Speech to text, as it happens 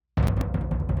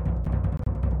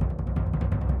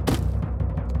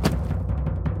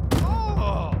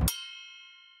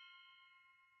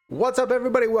What's up,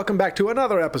 everybody? Welcome back to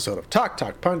another episode of Talk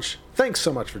Talk Punch. Thanks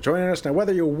so much for joining us. Now,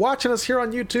 whether you're watching us here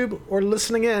on YouTube or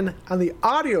listening in on the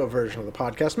audio version of the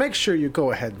podcast, make sure you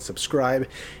go ahead and subscribe.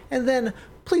 And then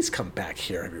please come back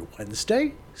here every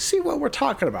Wednesday, see what we're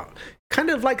talking about.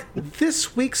 Kind of like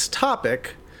this week's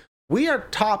topic, we are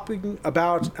talking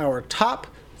about our top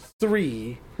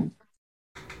 3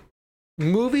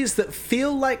 movies that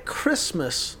feel like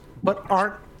Christmas but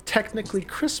aren't technically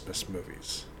Christmas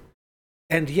movies.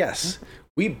 And yes,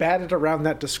 we batted around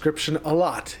that description a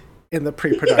lot in the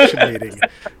pre-production meeting,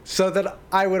 so that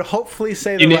I would hopefully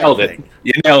say the right thing.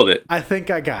 You nailed it. I think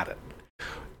I got it.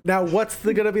 Now, what's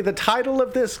going to be the title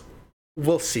of this?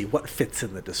 We'll see what fits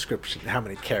in the description, how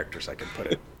many characters I can put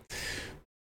in.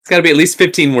 It's got to be at least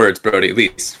 15 words, Brody, at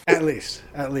least. At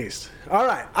least. All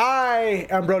right, I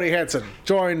am Brody Hanson,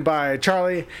 joined by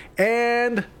Charlie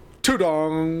and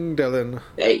Tudong Dylan.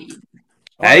 Hey.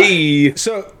 Right.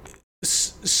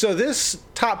 So this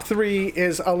top 3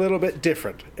 is a little bit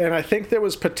different, and I think there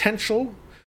was potential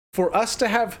for us to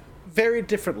have very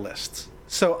different lists.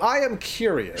 So I am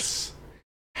curious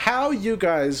how you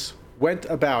guys went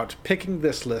about picking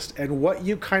this list and what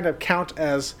you kind of count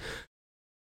as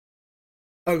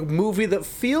a movie that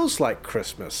feels like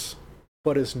Christmas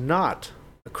but is not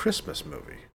a Christmas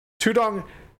movie. Tudong,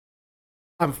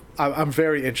 I'm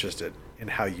very interested in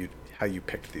how you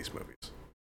picked these movies.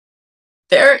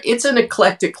 It's an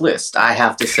eclectic list, I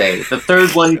have to say. The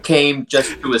third one came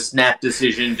just to a snap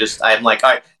decision. I'm like, all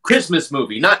right, Christmas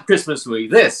movie, not Christmas movie,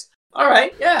 this. All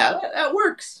right, yeah, that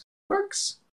works.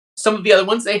 Some of the other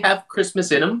ones, they have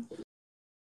Christmas in them.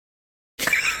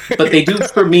 But they do,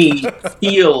 for me,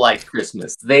 feel like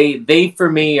Christmas. They for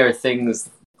me, are things...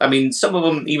 I mean, some of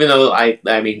them, even though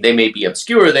they may be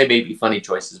obscure, they may be funny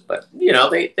choices, but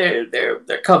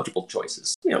they're comfortable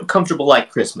choices. Comfortable like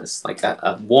Christmas, like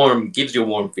a warm, gives you a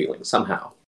warm feeling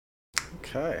somehow.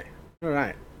 Okay, all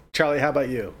right, Charlie, how about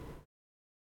you?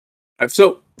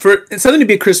 So for something to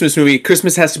be a Christmas movie,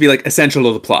 Christmas has to be like essential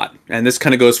to the plot, and this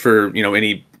kind of goes for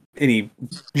any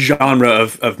genre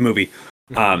of movie.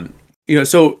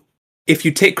 So if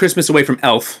you take Christmas away from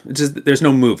Elf, there's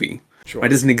no movie. Sure. It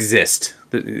doesn't exist.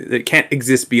 It can't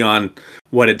exist beyond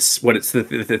what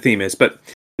the theme is. But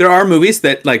there are movies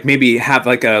that like maybe have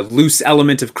like a loose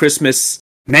element of Christmas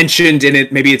mentioned in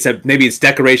it. Maybe it's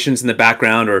decorations in the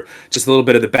background or just a little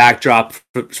bit of the backdrop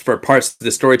for parts of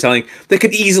the storytelling that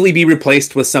could easily be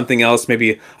replaced with something else.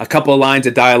 Maybe a couple of lines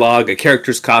of dialogue, a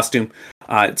character's costume.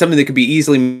 Something that could be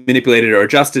easily manipulated or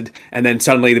adjusted, and then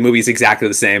suddenly the movie is exactly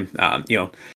the same.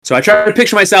 So I try to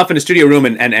picture myself in a studio room,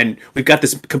 and we've got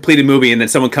this completed movie, and then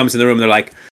someone comes in the room, and they're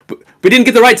like, "We didn't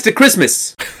get the rights to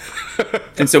Christmas,"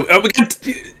 and so we couldn't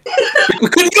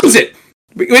use it.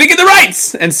 We didn't get the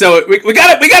rights, and so we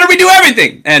got to redo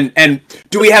everything. And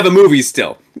do we have a movie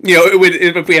still?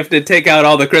 If we have to take out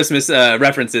all the Christmas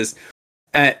references.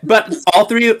 But all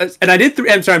 3, and I did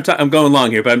 3. I'm sorry, I'm going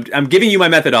long here, but I'm giving you my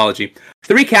methodology.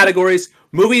 3 categories: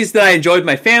 movies that I enjoyed with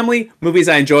my family, movies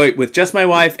I enjoy with just my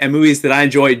wife, and movies that I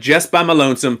enjoy just by my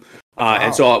lonesome. Wow.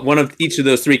 And so one of each of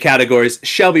those 3 categories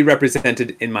shall be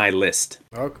represented in my list.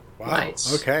 Oh, wow.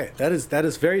 Nice. Okay, that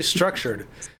is very structured.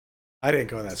 I didn't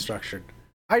go that structured.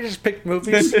 I just picked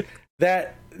movies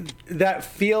that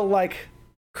feel like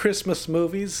Christmas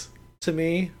movies to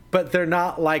me, but they're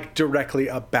not like directly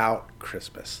about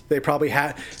Christmas. They probably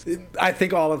I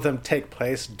think all of them take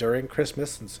place during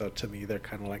Christmas, and so to me they're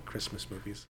kind of like Christmas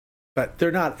movies, but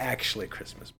they're not actually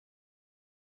Christmas movies.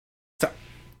 So,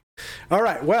 all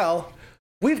right, well,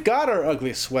 we've got our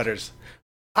ugly sweaters.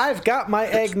 I've got my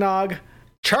eggnog.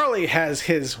 Charlie has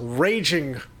his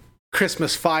raging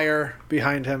Christmas fire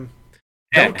behind him.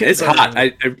 Yeah, it's hot. I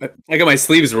got my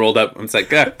sleeves rolled up. I'm like,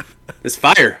 this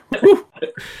fire. Woo.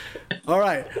 All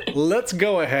right, let's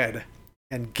go ahead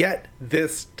and get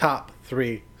this top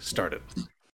 3 started.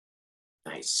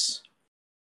 Nice.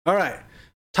 All right,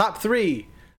 top 3.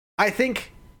 I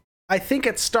think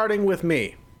it's starting with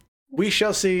me. We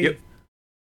shall see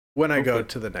when I go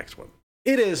to the next one.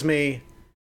 It is me.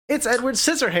 It's Edward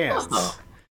Scissorhands. Oh.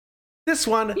 This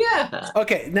one. Yeah.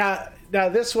 Okay, now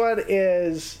this one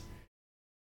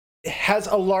has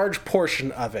a large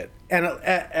portion of it, and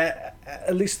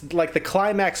at least like the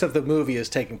climax of the movie is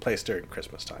taking place during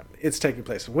Christmas time. It's taking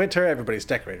place in winter. Everybody's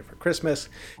decorated for Christmas.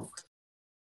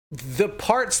 The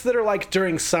parts that are like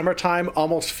during summertime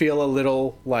almost feel a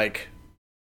little like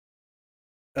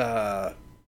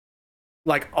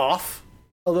off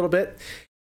a little bit,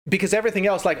 because everything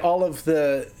else, like all of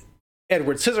the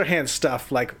Edward Scissorhands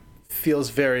stuff, like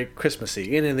feels very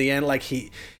Christmassy. And in the end, like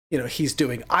he's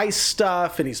doing ice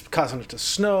stuff and he's causing it to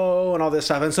snow and all this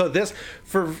stuff. And so this,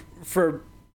 for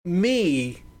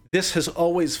me, this has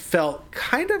always felt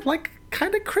kind of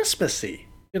Christmassy.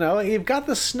 You know, you've got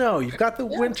the snow, you've got the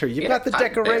winter, you've got the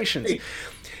decorations.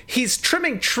 He's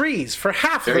trimming trees for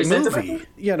half the movie,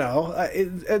 you know,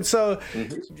 and so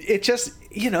it just,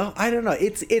 you know, I don't know.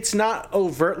 It's not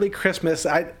overtly Christmas.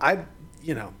 I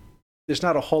you know, there's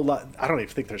not a whole lot. I don't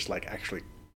even think there's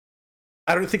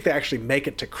I don't think they actually make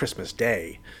it to Christmas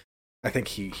Day. I think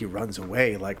he runs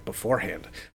away like beforehand.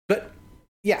 But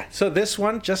yeah, so this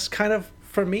one just kind of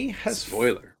for me has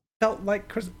felt like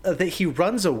Christmas. That he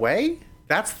runs away.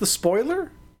 That's the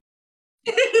spoiler.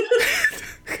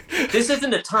 This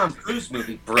isn't a Tom Cruise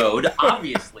movie, bro.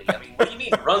 Obviously, I mean, what do you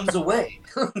mean runs away?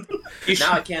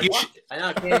 I can't watch it.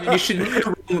 I can't. You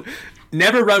should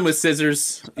never run with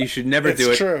scissors. You should never do it.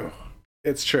 It's true.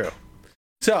 It's true.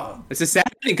 So it's a sad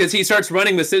thing because he starts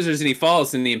running with scissors and he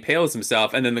falls and he impales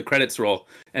himself, and then the credits roll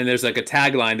and there's like a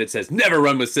tagline that says "Never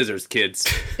run with scissors, kids."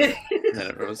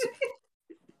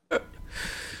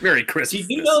 Merry Christmas.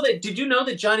 Did you know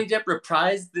that Johnny Depp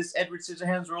reprised this Edward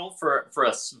Scissorhands role for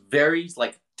a very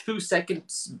 2-second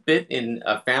bit in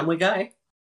Family Guy?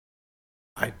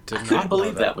 I couldn't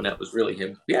believe that when that was really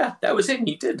him. Yeah, that was him.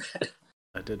 He did that.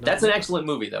 I did not. That's an excellent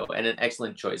movie though, and an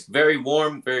excellent choice. Very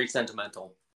warm, very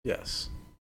sentimental. Yes.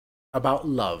 About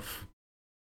love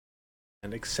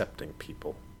and accepting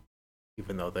people,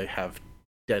 even though they have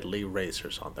deadly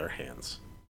razors on their hands.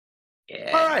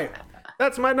 Yeah. All right,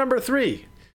 that's my number 3.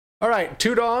 All right,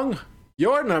 Tudong,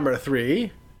 your number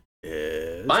 3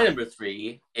 is... My number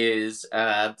 3 is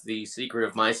The Secret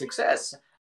of My Success.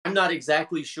 I'm not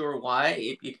exactly sure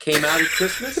why it came out at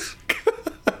Christmas.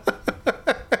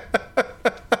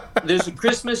 There's a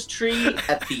Christmas tree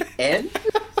at the end.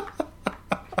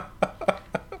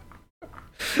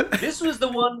 This was the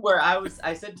one where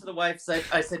I said to the wife,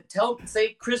 I said,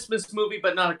 say Christmas movie,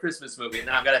 but not a Christmas movie. And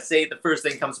then I've got to say the first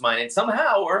thing comes to mind. And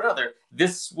somehow or another,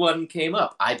 this one came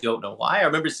up. I don't know why. I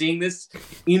remember seeing this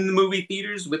in the movie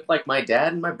theaters with my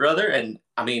dad and my brother. And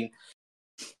I mean,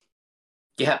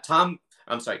 yeah,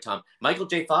 Michael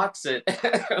J. Fox.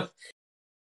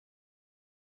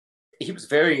 He was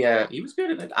he was good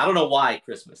at it. I don't know why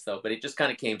Christmas though, but it just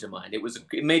kind of came to mind.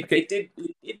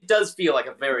 It does feel like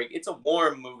it's a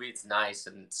warm movie. It's nice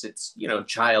and it's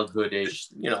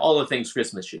childhoodish, all the things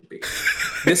Christmas should be.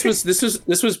 This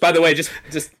was by the way, just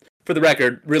for the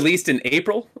record, released in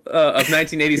April of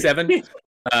 1987. And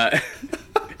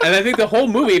I think the whole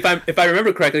movie, if I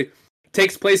remember correctly,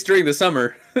 takes place during the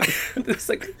summer.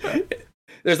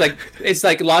 It's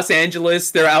like Los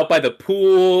Angeles. They're out by the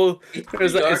pool. It's New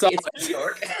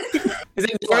York. Is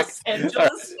it New York? Los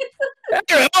Angeles?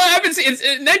 I haven't seen it's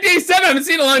 1987. I haven't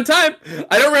seen it in a long time.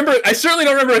 I don't remember. I certainly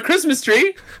don't remember a Christmas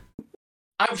tree.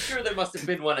 I'm sure there must have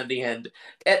been one in the end.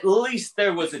 At least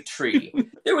there was a tree.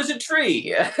 There was a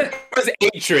tree. There was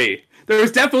a tree. There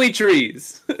was definitely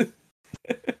trees.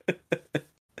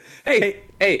 Hey,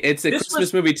 it's a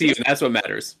Christmas movie to you, and that's what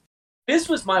matters. This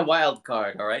was my wild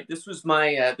card, all right? This was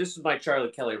my Charlie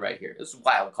Kelly right here. This is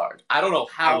wild card. I don't know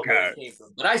how it came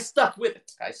from, but I stuck with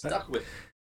it.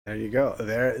 There you go.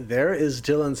 There is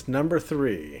Dylan's number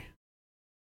 3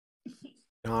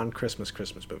 non-Christmas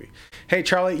movie. Hey,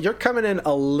 Charlie, you're coming in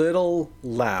a little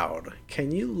loud.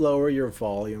 Can you lower your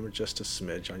volume just a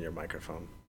smidge on your microphone?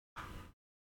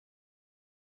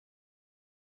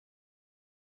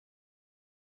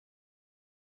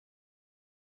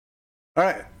 All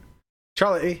right.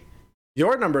 Charlie,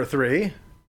 your number 3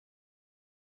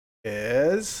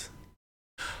 is...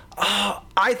 Oh,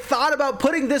 I thought about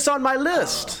putting this on my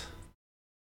list.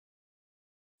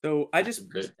 So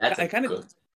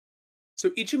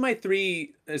So each of my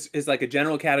 3 is like a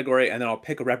general category, and then I'll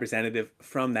pick a representative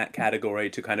from that category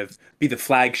to kind of be the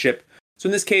flagship. So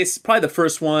in this case, probably the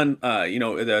first one,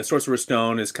 the Sorcerer's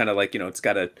Stone is kind of like, it's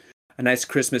got a nice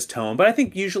Christmas tone. But I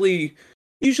think usually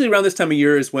around this time of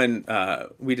year is when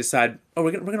we decide,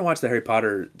 we're gonna watch the Harry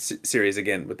Potter series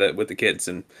again with the kids,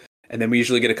 and then we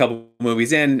usually get a couple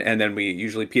movies in, and then we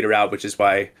usually peter out, which is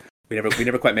why we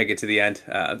never quite make it to the end.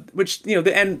 Which the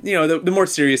end, the more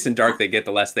serious and dark they get,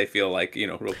 the less they feel like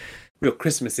real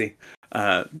Christmassy.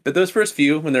 But those first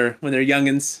few, when they're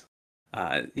youngins,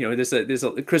 there's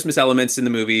a Christmas elements in the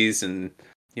movies, and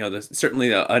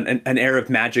certainly an air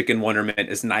of magic and wonderment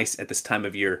is nice at this time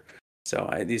of year. So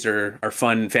these are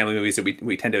fun family movies that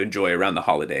we tend to enjoy around the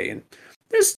holiday, and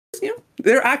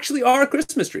there actually are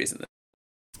Christmas trees in them,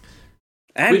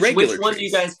 and which one do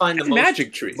you guys find the most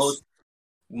magic trees?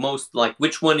 Most like,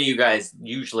 which one do you guys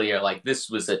usually are like, this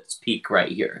was its peak right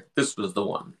here? This was the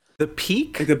one. The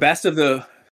peak? Like the best of all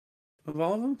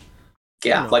of them?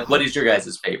 Yeah, like what is your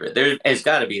guys' favorite? There has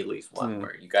got to be at least one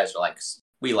where you guys are like,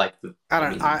 we like the.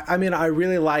 I mean, I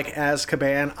really like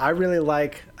Azkaban. I really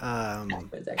like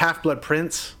Half-Blood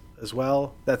Prince as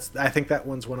well. I think that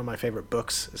one's one of my favorite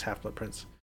books. Is Half-Blood Prince.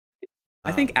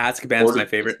 I think Azkaban's my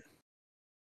favorite.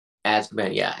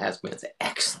 Azkaban's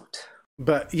excellent.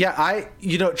 But yeah,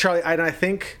 Charlie, and I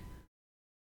think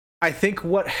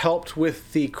what helped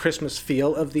with the Christmas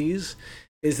feel of these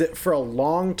is that for a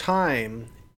long time,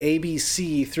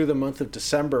 ABC through the month of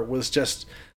December was just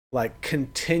like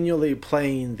continually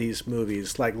playing these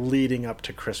movies like leading up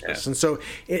to Christmas. And so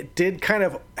it did kind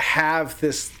of have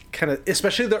this kind of,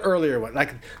 especially the earlier one,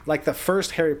 like the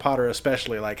first Harry Potter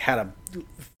especially, like had a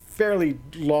fairly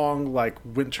long like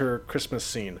winter Christmas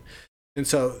scene. And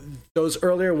so those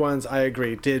earlier ones, I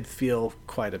agree, did feel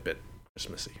quite a bit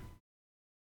Christmassy.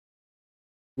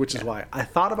 Which is why I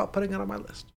thought about putting it on my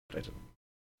list, but I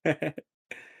didn't.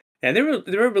 And they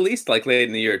were released like late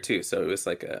in the year too, so it was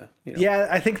like a Yeah,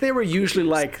 I think they were usually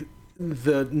like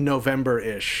the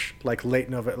November-ish, like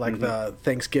late November, like the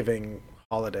Thanksgiving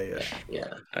holiday-ish.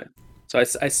 Yeah. So I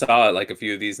saw like a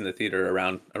few of these in the theater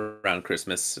around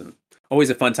Christmas, and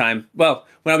always a fun time. Well,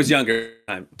 when I was younger,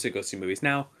 time to go see movies.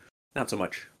 Now, not so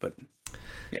much, but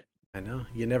yeah. I know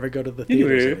you never go to the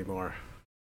theaters anymore.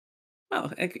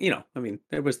 Well, I mean,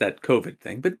 there was that COVID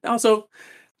thing, but also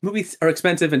movies are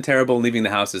expensive and terrible, and leaving the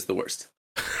house is the worst.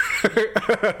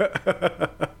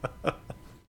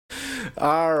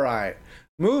 All right.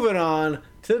 Moving on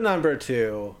to number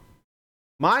 2.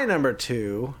 My number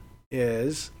 2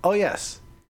 is,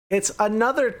 it's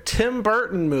another Tim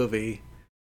Burton movie.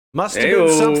 Must have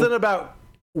been something about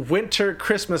winter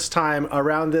Christmas time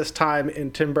around this time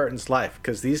in Tim Burton's life,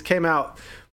 because these came out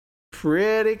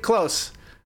pretty close.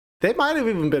 They might have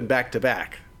even been back to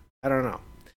back. I don't know.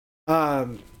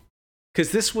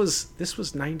 Because this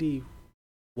was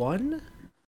 91,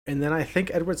 and then I think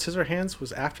Edward Scissorhands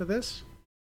was after this.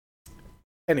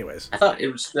 Anyways, I thought it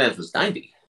was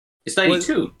 90. It's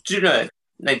 92.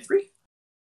 93?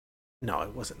 No,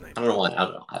 it wasn't 90. I don't know why.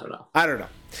 I don't know.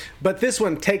 But this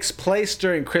one takes place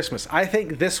during Christmas. I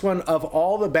think this one, of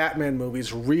all the Batman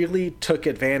movies, really took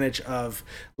advantage of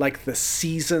like the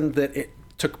season that it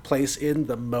took place in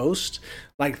the most.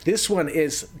 Like this one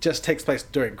just takes place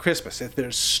during Christmas. If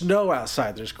there's snow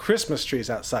outside, there's Christmas trees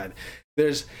outside.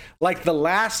 There's like the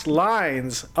last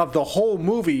lines of the whole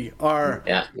movie are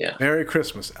Merry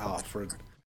Christmas, Alfred.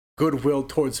 Goodwill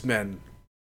towards men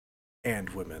and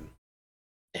women.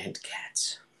 And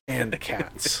cats. And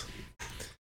cats.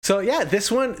 So yeah,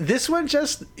 this one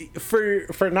just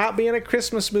for not being a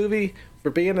Christmas movie,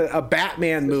 for being a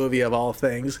Batman movie of all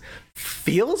things,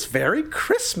 feels very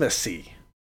Christmassy.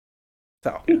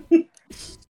 So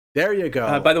there you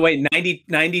go. By the way,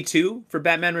 92 for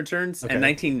Batman Returns and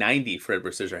 1990 for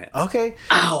Edward Scissorhands. Okay.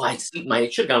 Oh, I see. I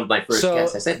should have gone with my first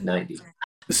guess. I said 90.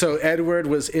 So Edward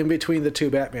was in between the two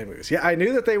Batman movies. Yeah, I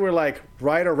knew that they were like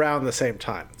right around the same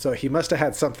time. So he must have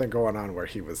had something going on where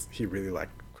he really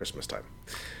liked Christmas time.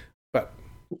 But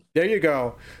there you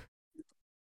go.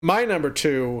 My number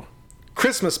 2,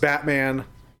 Christmas Batman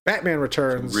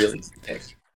Returns. Really?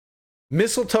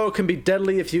 Mistletoe can be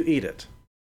deadly if you eat it.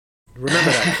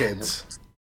 Remember that, kids.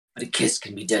 But a kiss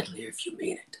can be deadlier if you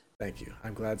mean it. Thank you.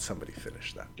 I'm glad somebody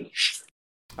finished that.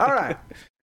 All right.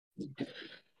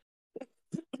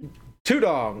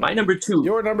 Tudong. My number 2.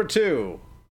 Your number 2.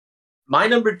 My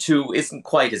number 2 isn't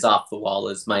quite as off the wall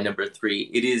as my number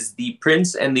 3. It is The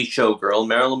Prince and the Showgirl,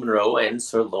 Marilyn Monroe and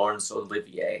Sir Laurence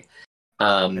Olivier.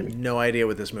 I have no idea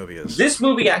what this movie is. This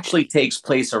movie actually takes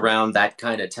place around that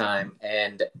kind of time,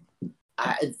 and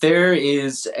there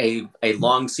is a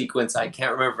long sequence. I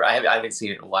can't remember. I haven't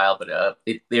seen it in a while, but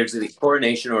there's a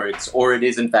coronation, or it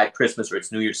is in fact Christmas, or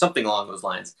it's New Year, something along those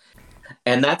lines.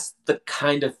 And that's the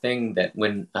kind of thing that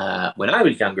when I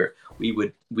was younger, we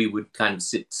would kind of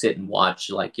sit and watch,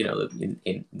 like, you know,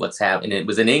 in what's happening. It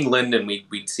was in England, and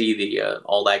we'd see the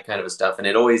all that kind of stuff.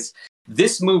 And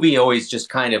this movie always just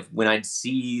kind of, when I'd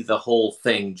see the whole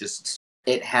thing, just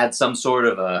it had some sort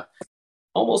of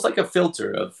almost like a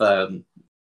filter of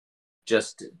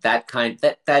just that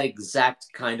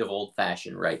exact kind of old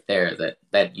fashioned right there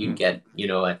that you'd get, you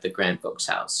know, at the grand folks'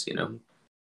 house, you know.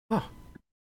 Huh.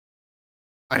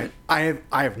 I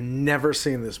have never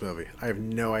seen this movie. I have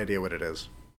no idea what it is.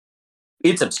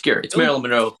 It's obscure. It's Marilyn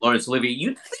Monroe, Laurence Olivier.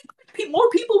 You'd think more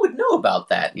people would know about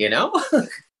that, you know?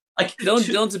 Like,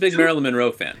 Dylan's a big Marilyn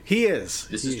Monroe fan. He is.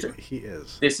 This is true. He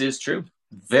is. This is true.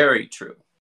 Very true.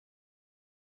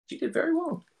 She did very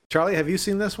well. Charlie, have you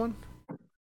seen this one?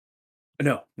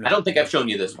 No. I don't think I've shown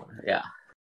you this one. Yeah.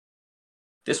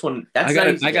 This one, I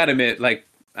gotta admit, like,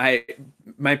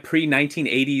 my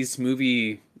pre-1980s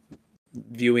movie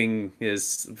viewing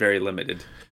is very limited.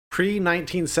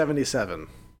 Pre-1977.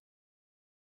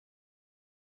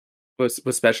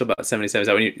 What's special about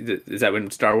 77? Is that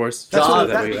when Star Wars? That's Jaws,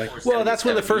 that's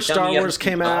when the first You tell Star me you Wars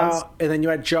haven't came seen Jaws? out, and then you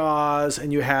had Jaws,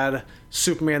 and you had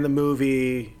Superman the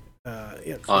movie.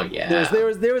 Oh yeah.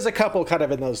 There was a couple kind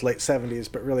of in those late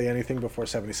 70s, but really anything before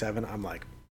 77, I'm like,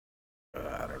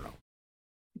 I don't know.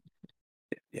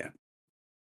 Yeah.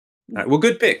 All right. Well,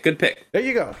 good pick. There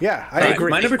you go. Yeah, I Right,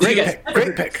 agree. my number Great two- pick.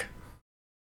 Great pick.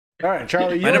 All right,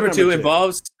 Charlie. My your number two two.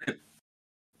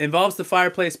 involves the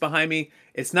fireplace behind me.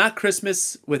 It's not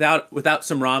Christmas without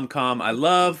some rom-com. I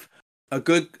love a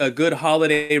good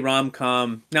holiday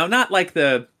rom-com. Now, not like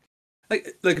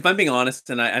if I'm being honest,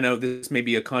 and I know this may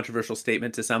be a controversial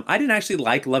statement to some, I didn't actually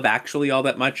like Love Actually all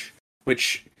that much,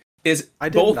 which is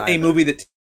both a movie that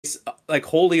is like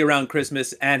wholly around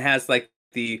Christmas and has like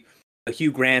the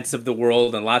Hugh Grants of the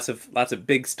world and lots of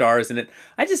big stars in it.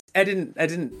 I didn't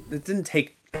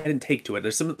take to it.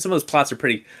 There's some of those plots are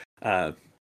pretty I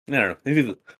don't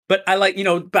know. But I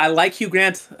like Hugh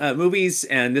Grant movies,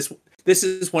 and this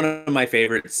is one of my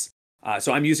favorites.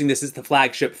 So I'm using this as the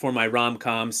flagship for my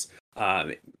rom-coms.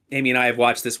 Amy and I have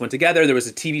watched this one together. There was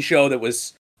a TV show that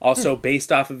was also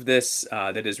based off of this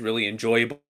that is really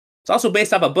enjoyable. It's also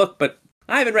based off a book, but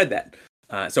I haven't read that.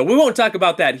 So we won't talk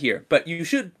about that here, but you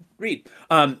should read.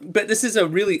 But this is a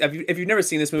really, if you've never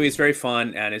seen this movie, it's very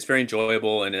fun and it's very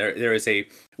enjoyable. And there is a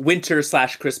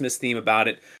winter/Christmas theme about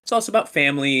it. It's also about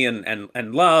family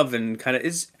and love and kind of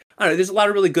is, I don't know, there's a lot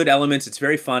of really good elements. It's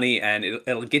very funny and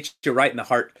it'll get you right in the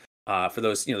heart for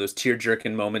those, those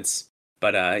tear-jerking moments.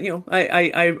 But I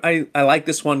like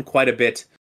this one quite a bit.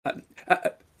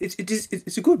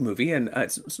 It's a good movie and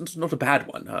it's not a bad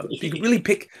one. You can really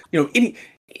pick any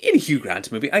Hugh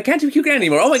Grant movie. I can't do Hugh Grant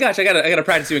anymore. Oh my gosh, I gotta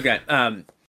practice Hugh Grant.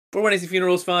 For Wednesday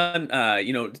Funeral is fun.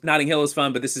 Notting Hill is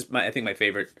fun, but this is I think my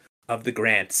favorite of the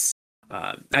Grants.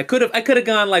 I could have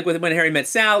gone like with When Harry Met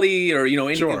Sally or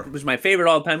Sure. It was my favorite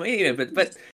all the time.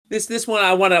 But this one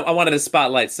I wanted to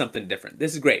spotlight something different.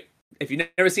 This is great. If you've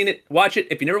never seen it, watch it.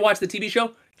 If you never watched the TV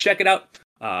show, check it out.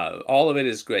 All of it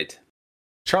is great.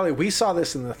 Charlie, we saw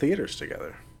this in the theaters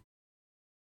together.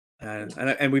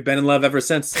 And we've been in love ever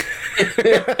since.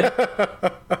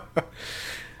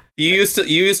 You used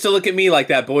to look at me like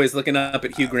that, boys looking up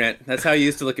at Hugh Grant. That's how you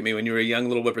used to look at me when you were a young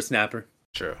little whippersnapper.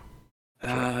 True.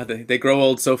 They grow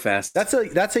old so fast.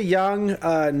 That's a young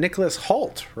Nicholas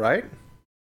Hoult, right?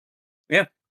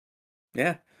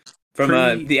 Yeah.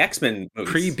 From the X-Men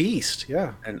movies. Pre-Beast,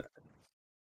 yeah. And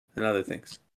other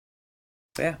things.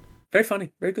 But yeah, very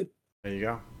funny, very good. There you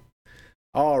go.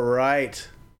 All right.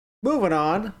 Moving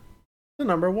on to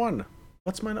number one.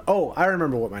 What's my... Oh, I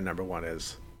remember what my number one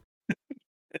is.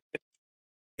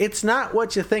 It's not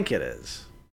what you think it is,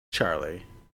 Charlie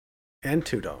and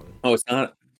Tudong. Oh, it's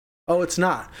not? Oh, it's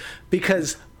not.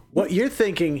 Because what you're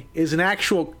thinking is an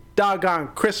actual doggone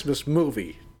Christmas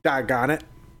movie. Doggone it.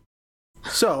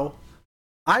 So,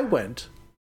 I went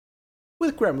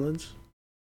with Gremlins.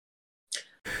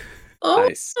 Oh,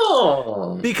 Nice.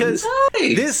 Because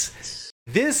nice.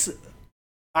 this,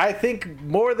 I think,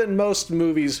 more than most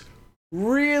movies,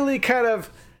 really kind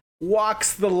of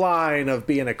walks the line of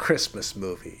being a Christmas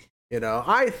movie.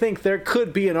 I think there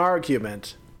could be an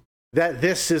argument that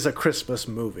this is a Christmas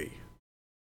movie.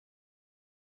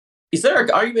 Is there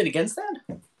an argument against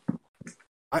that?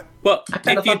 Well, I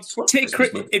kinda thought this was a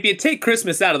Christmas movie. if you take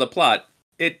Christmas out of the plot,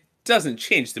 it doesn't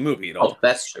change the movie at all. Oh,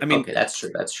 that's true. I mean, okay, that's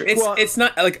true. That's true. It's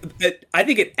not like I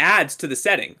think it adds to the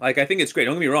setting. Like I think it's great.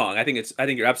 Don't get me wrong. I think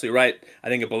you're absolutely right. I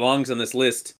think it belongs on this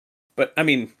list. But I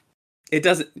mean, it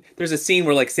doesn't. There's a scene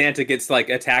where like Santa gets like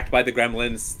attacked by the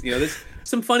gremlins. There's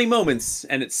some funny moments,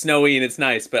 and it's snowy and it's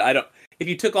nice. But I don't. If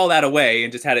you took all that away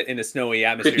and just had it in a snowy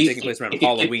atmosphere, taking place around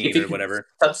Halloween or whatever,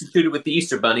 substitute it with the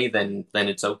Easter Bunny, then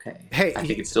it's okay. Hey, I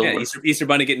think it's still works. Easter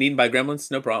Bunny getting eaten by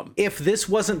gremlins, no problem. If this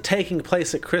wasn't taking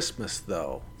place at Christmas,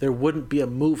 though, there wouldn't be a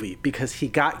movie because he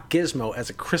got Gizmo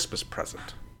as a Christmas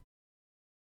present.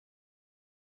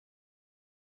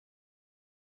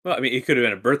 Well, I mean, it could have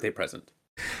been a birthday present.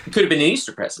 It could have been an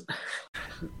Easter present.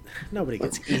 Nobody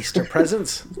gets Easter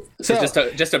presents. So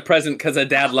just a present because a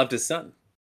dad loved his son.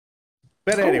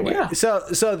 But anyway, yeah.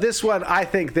 so this one, I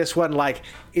think this one like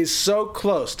is so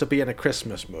close to being a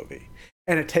Christmas movie,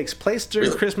 and it takes place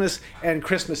during Christmas, and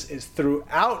Christmas is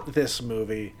throughout this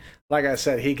movie. Like I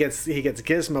said, he gets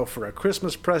Gizmo for a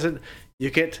Christmas present. You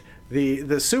get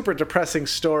the super depressing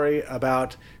story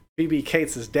about Phoebe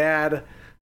Cates' dad,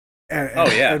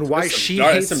 and why she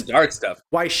hates some dark stuff.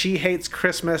 Why she hates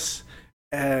Christmas.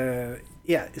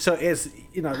 Yeah, so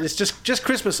it's just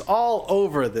Christmas all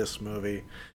over this movie.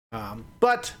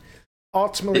 But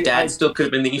ultimately, The dad still could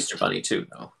have been the Easter Bunny too,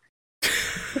 though.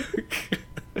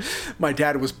 My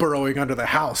dad was burrowing under the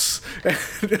house. All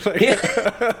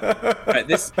right,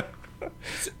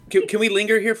 can we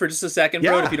linger here for just a second,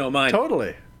 bro, if you don't mind?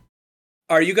 Totally.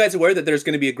 Are you guys aware that there's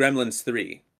going to be a Gremlins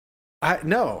 3?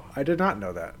 No, I did not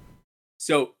know that.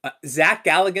 So Zach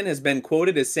Galligan has been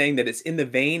quoted as saying that it's in the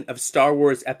vein of Star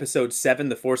Wars Episode 7,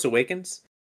 The Force Awakens.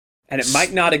 And it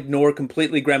might not ignore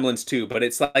completely Gremlins 2, but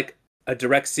it's like a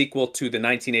direct sequel to the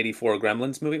 1984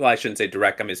 Gremlins movie. Well, I shouldn't say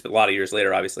direct. I mean, it's a lot of years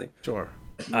later, obviously. Sure.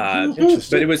 But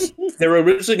they were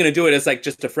originally going to do it as like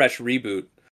just a fresh reboot.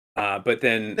 But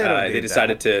then they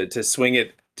decided to swing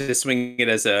it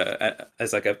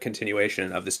as like a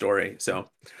continuation of the story. So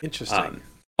interesting.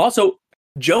 Also,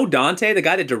 Joe Dante, the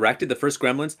guy that directed the first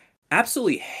Gremlins,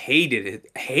 absolutely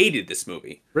hated this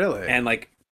movie. Really? And like,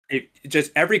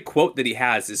 just every quote that he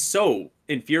has is so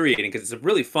infuriating because it's a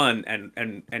really fun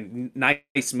and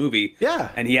nice movie. Yeah.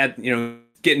 And he had,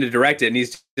 getting to direct it, and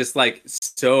he's just like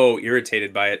so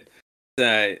irritated by it.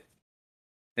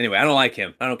 Anyway, I don't like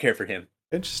him. I don't care for him.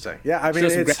 Interesting. Yeah, I mean, show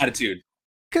some gratitude.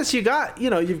 Because you've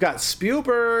got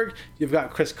Spielberg, you've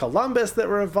got Chris Columbus that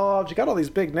were involved. You got all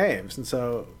these big names, and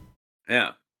so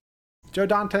yeah, Joe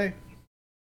Dante,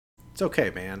 it's okay,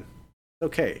 man. It's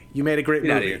okay. You made a great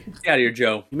movie. Get out of here,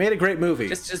 Joe. You made a great movie.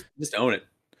 Just own it.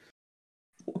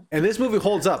 And this movie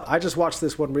holds up. I just watched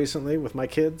this one recently with my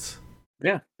kids.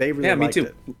 Yeah, they really liked me too.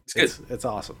 it. It's good. It's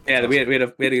awesome. Yeah, we had a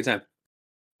good time.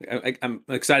 I'm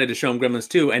excited to show them Gremlins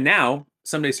 2, and now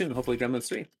someday soon, hopefully Gremlins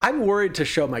 3. I'm worried to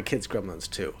show my kids Gremlins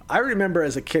 2. I remember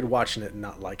as a kid watching it and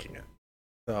not liking it.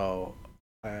 So,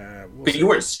 but you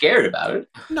weren't scared about it.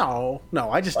 No,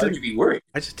 I just Why didn't. Would you be worried?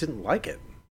 I just didn't like it.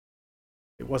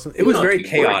 It wasn't. It was very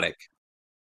chaotic.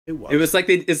 It was. It was like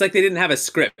they didn't have a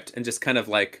script and just kind of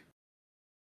like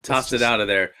tossed it out of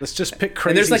there. Let's just pick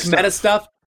crazy. And there's like stuff. meta stuff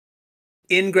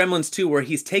in Gremlins 2 where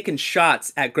he's taken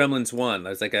shots at Gremlins 1.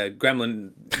 There's like a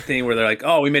Gremlin thing where they're like,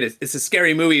 "Oh, we made it. It's a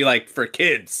scary movie like for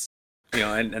kids,"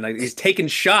 and like he's taking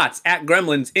shots at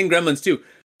Gremlins in Gremlins 2.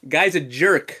 Guy's a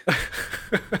jerk.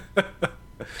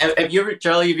 Have you ever,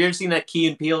 Charlie? Have you ever seen that Key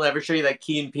and Peele? Ever show you that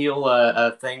Key and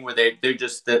Peele thing where they're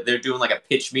doing like a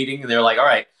pitch meeting and they're like, "All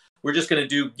right, we're just gonna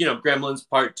do Gremlins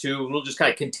Part 2 and we'll just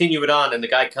kind of continue it on." And the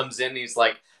guy comes in, and he's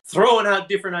like throwing out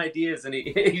different ideas, and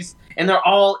and they're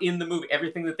all in the movie.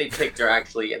 Everything that they picked are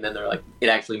actually, and then they're like, it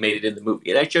actually made it in the movie.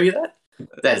 Did I show you that?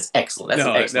 That is excellent. That's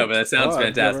excellent. No, but that sounds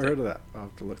fantastic. I've never heard of that. I'll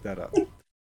have to look that up.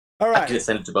 All right. I'm gonna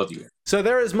send it to both of you. So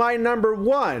there is my number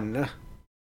one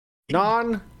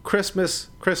non-Christmas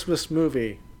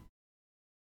movie,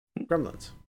 Gremlins.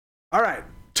 All right,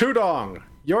 Tudong,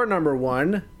 your number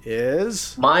one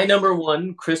is... My number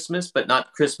one Christmas, but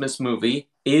not Christmas movie,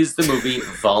 is the movie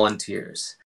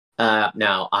Volunteers.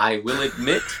 Now, I will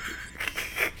admit,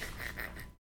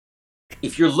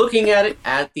 if you're looking at it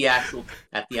at the actual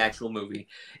movie,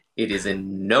 it is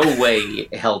in no way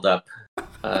held up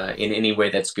in any way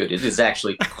that's good. It is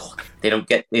actually, they don't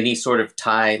get any sort of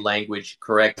Thai language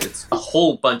correct. It's a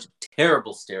whole bunch of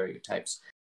terrible stereotypes.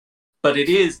 But it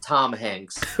is Tom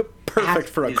Hanks. Perfect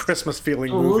for a Christmas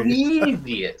feeling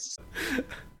movie.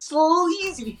 So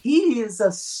easy. He is a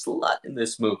slut in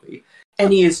this movie.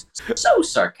 And he is so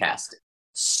sarcastic.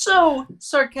 So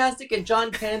sarcastic. And John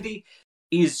Candy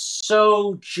is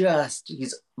so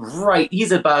he's right. He's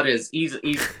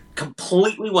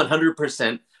completely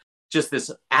 100% just this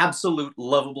absolute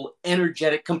lovable,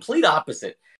 energetic, complete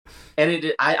opposite.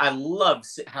 And I love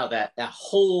how that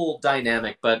whole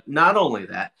dynamic, but not only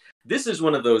that, this is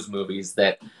one of those movies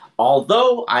that,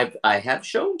 although I have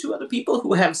shown to other people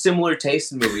who have similar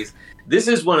tastes in movies, this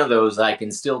is one of those I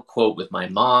can still quote with my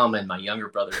mom and my younger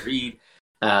brother Reed.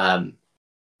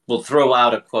 We'll throw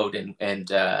out a quote and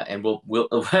we'll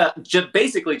just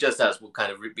basically just us will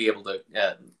kind of be able to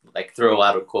like throw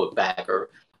out a quote back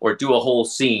or do a whole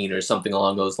scene or something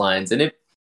along those lines. And it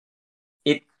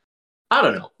I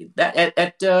don't know that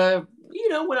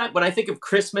when I think of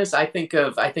Christmas, I think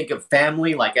of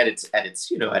family like at its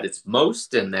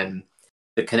most, and then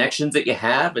the connections that you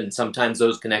have, and sometimes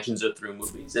those connections are through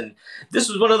movies. And this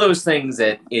was one of those things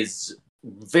that is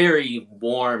very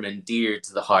warm and dear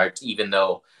to the heart, even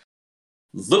though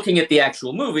looking at the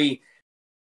actual movie,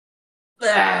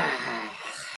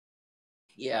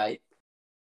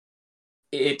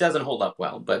 it doesn't hold up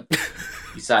well. But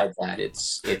besides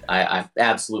that, I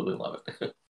absolutely love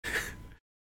it.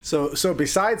 So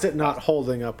besides it not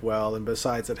holding up well, and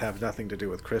besides it have nothing to do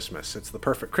with Christmas, it's the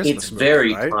perfect Christmas movie,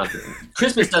 very right?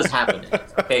 Christmas does happen.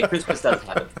 Okay, Christmas does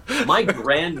happen. My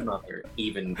grandmother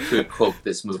even could quote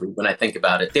this movie when I think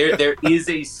about it. There is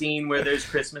a scene where there's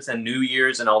Christmas and New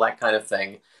Year's and all that kind of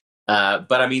thing.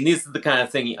 But I mean, these are the kind of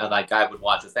thing like I would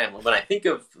watch with family. When I think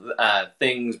of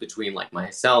things between like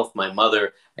myself, my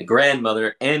mother, my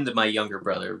grandmother, and my younger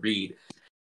brother Reed,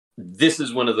 this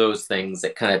is one of those things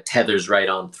that kind of tethers right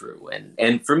on through.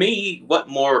 And for me, what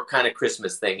more kind of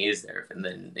Christmas thing is there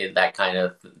than in that kind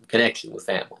of connection with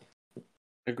family?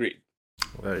 Agreed.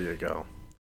 There you go.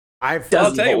 I'll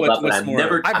tell you what's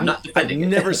more. I've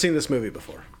never seen this movie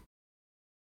before.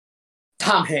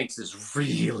 Tom Hanks is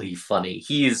really funny.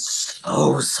 He is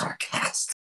so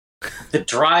sarcastic. The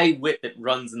dry wit that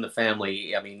runs in the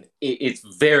family, I mean, it's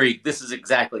very, this is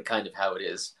exactly kind of how it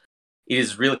is. It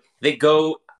is really, they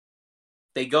go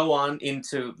on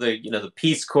into the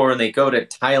Peace Corps and they go to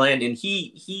Thailand, and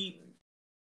he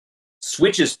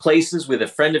switches places with a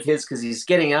friend of his because he's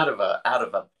getting out of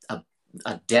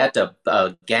a debt,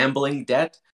 a gambling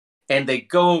debt, and they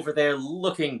go over there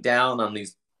looking down on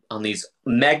these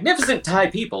magnificent Thai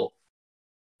people,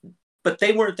 but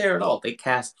they weren't there at all. They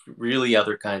cast really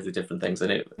other kinds of different things,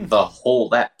 and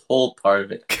that whole part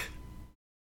of it.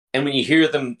 And when you hear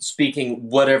them speaking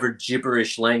whatever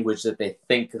gibberish language that they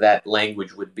think that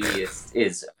language would be,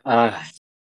 is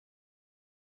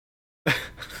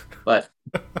but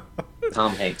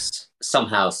Tom Hanks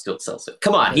somehow still sells it.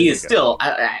 Come on, he is still.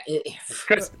 He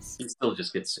still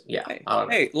just gets. Yeah.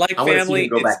 Hey, like family,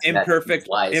 it's imperfect,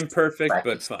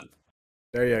 but fun.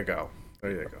 There you go.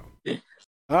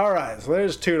 All right, so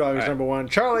there's Two Dogs number one.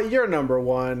 Charlie, your number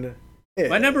one.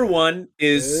 My number one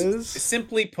is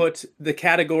simply put the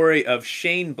category of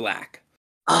Shane Black.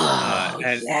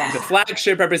 The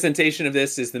flagship representation of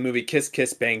this is the movie Kiss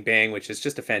Kiss Bang Bang, which is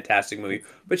just a fantastic movie.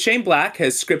 But Shane Black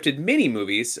has scripted many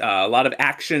movies, a lot of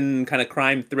action kind of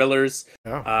crime thrillers,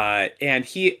 and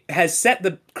he has set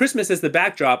the Christmas as the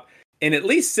backdrop in at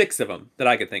least 6 of them that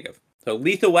I could think of. So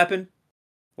Lethal Weapon,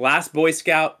 Last Boy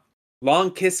Scout,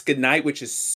 Long Kiss Goodnight, which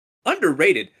is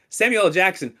underrated. Samuel L.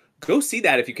 Jackson, go see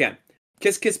that if you can.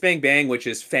 Kiss Kiss Bang Bang, which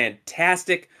is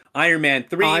fantastic. Iron Man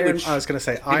 3. I was going to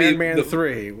say Iron Man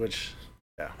 3, which...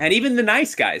 Yeah. And even The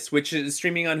Nice Guys, which is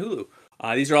streaming on Hulu.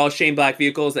 These are all Shane Black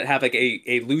vehicles that have like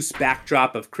a loose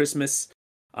backdrop of Christmas.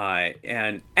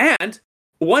 And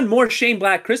one more Shane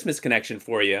Black Christmas connection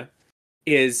for you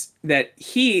is that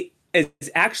he is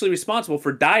actually responsible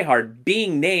for Die Hard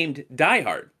being named Die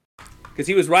Hard. Because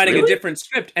he was writing a different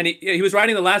script, and he was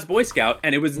writing The Last Boy Scout,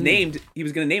 and it was named, he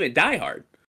was going to name it Die Hard.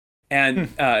 And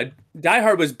Die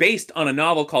Hard was based on a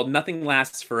novel called Nothing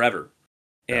Lasts Forever.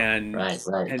 And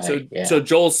so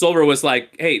Joel Silver was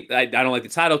like, hey, I don't like the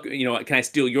title. Can I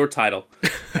steal your title?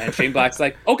 And Shane Black's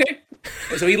like, okay.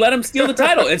 And so he let him steal the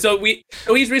title. And so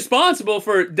he's responsible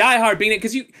for Die Hard being it,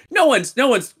 because no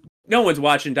one's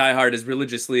watching Die Hard as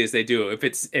religiously as they do if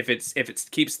it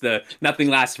keeps the Nothing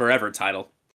Lasts Forever title.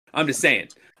 I'm just saying.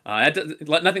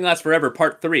 Nothing Lasts Forever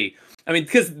Part 3. I mean,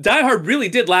 because Die Hard really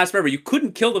did last forever. You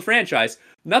couldn't kill the franchise.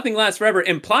 Nothing Lasts Forever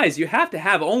implies you have to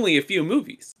have only a few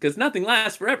movies, because nothing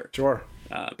lasts forever. Sure.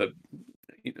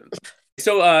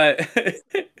 So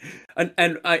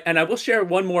and I will share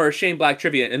one more Shane Black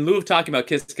trivia in lieu of talking about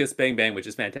Kiss Kiss Bang Bang, which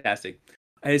is fantastic.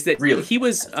 Is that he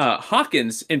was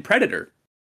Hawkins in Predator,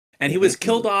 and he was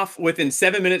killed off within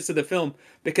 7 minutes of the film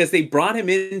because they brought him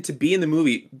in to be in the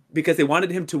movie because they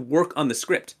wanted him to work on the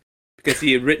script. Because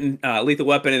he had written Lethal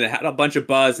Weapon and it had a bunch of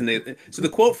buzz. So the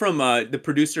quote from the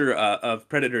producer of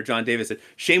Predator, John Davis, said,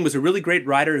 Shane was a really great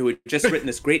writer who had just written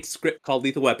this great script called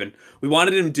Lethal Weapon. We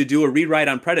wanted him to do a rewrite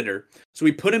on Predator. So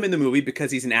we put him in the movie because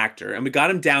he's an actor. And we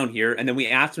got him down here, and then we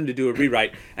asked him to do a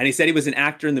rewrite. And he said he was an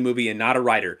actor in the movie and not a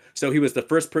writer. So he was the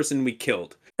first person we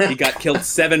killed. He got killed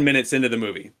 7 minutes into the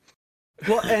movie.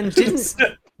 Well, and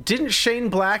didn't Shane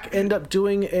Black end up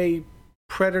doing an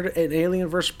Alien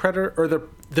vs. Predator, or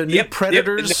the new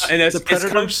Predators? And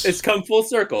it's come full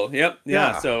circle. Yep.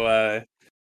 Yeah. So,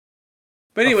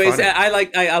 but anyways, I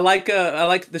like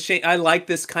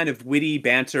this kind of witty,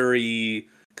 bantery,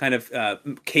 kind of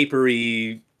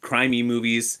capery, crimey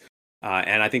movies.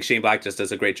 And I think Shane Black just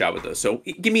does a great job with those. So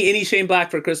give me any Shane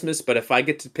Black for Christmas, but if I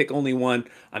get to pick only one,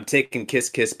 I'm taking Kiss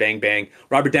Kiss Bang Bang.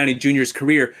 Robert Downey Jr.'s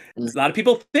career, a lot of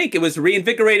people think it was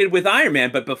reinvigorated with Iron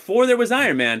Man, but before there was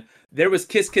Iron Man, there was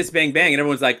Kiss Kiss Bang Bang, and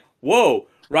everyone's like, whoa,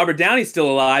 Robert Downey's still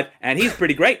alive, and he's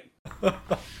pretty great.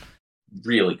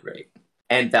 Really great.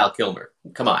 And Val Kilmer.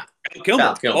 Come on.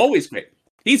 Val Kilmer. Always great.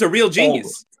 He's a real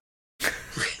genius.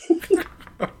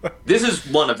 This is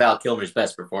one of Val Kilmer's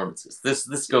best performances. This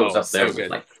goes up there. So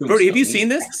with Brody, have you seen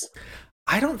this?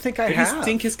 I don't think I have. Have you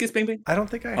seen Kiss Kiss Bang Bang? I don't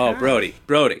think I have. Oh, Brody.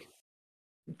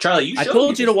 Charlie, I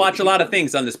told you to watch a lot of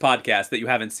things on this podcast that you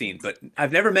haven't seen, but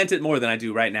I've never meant it more than I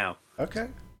do right now. Okay.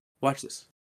 Watch this.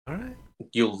 All right.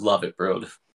 You'll love it, bro.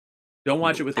 Don't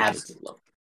watch it with the kids. Absolutely love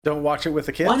it. Don't watch it with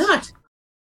the kids? Why not?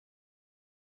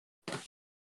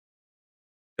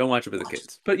 Don't watch it with the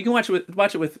kids, but you can watch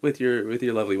it with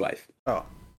your lovely wife. Oh,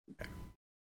 okay.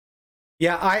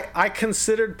 Yeah, I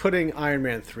considered putting Iron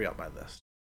Man 3 on my list,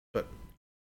 but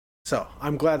so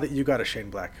I'm glad that you got a Shane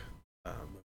Black.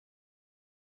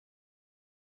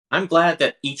 I'm glad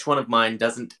that each one of mine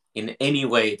doesn't in any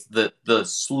way the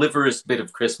sliverest bit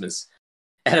of Christmas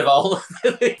out of all of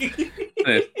them. You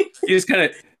just kind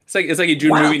of it's like you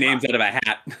drew movie names out of a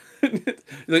hat. You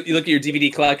look at your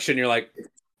DVD collection, you're like,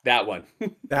 that one.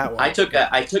 That one. I took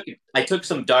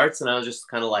some darts and I was just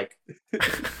kind of like,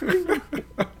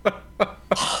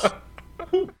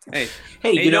 hey,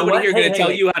 you know nobody what? here going to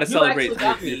tell you how to You celebrate actually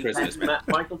got your Christmas. me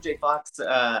Michael J. Fox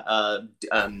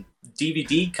DVD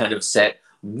kind of set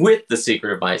with The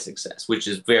Secret of My Success, which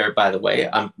is very, by the way,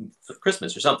 for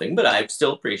Christmas or something, but I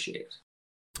still appreciate it.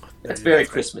 That's very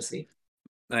Christmassy.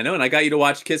 I know, and I got you to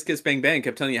watch Kiss Kiss Bang Bang.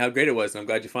 Kept telling you how great it was, and I'm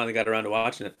glad you finally got around to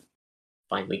watching it.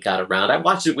 Finally got around. I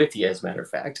watched it with you, as a matter of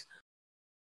fact.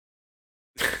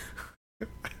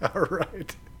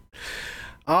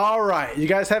 All right. You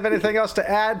guys have anything else to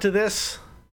add to this?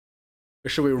 Or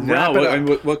should we wrap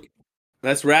it up?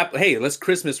 Let's wrap. Hey, let's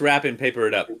Christmas wrap and paper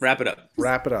it up. Wrap it up.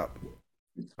 Wrap it up.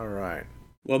 All right.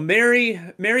 Well,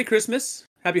 Merry Christmas.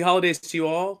 Happy holidays to you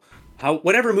all.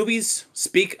 Whatever movies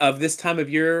speak of this time of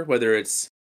year, whether it's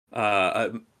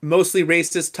a mostly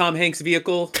racist Tom Hanks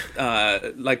vehicle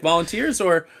like Volunteers,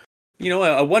 or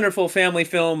a wonderful family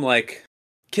film like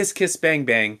Kiss Kiss Bang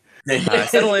Bang.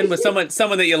 Settle in with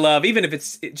someone that you love, even if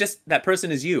it's just that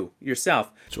person is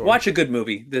yourself. Sure. Watch a good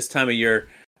movie this time of year.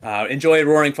 Enjoy a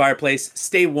roaring fireplace.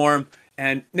 Stay warm,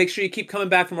 and make sure you keep coming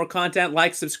back for more content.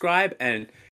 Like, subscribe, and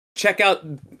check out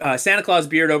Santa Claus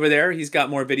Beard over there. He's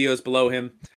got more videos below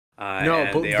him.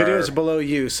 Videos are below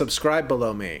you. Subscribe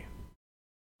below me.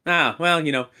 Well,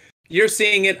 you're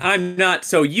seeing it. I'm not,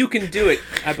 so you can do it.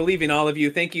 I believe in all of you.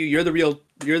 Thank you. You're the real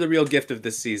gift of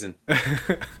this season.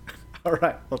 All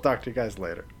right. We'll talk to you guys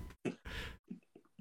later.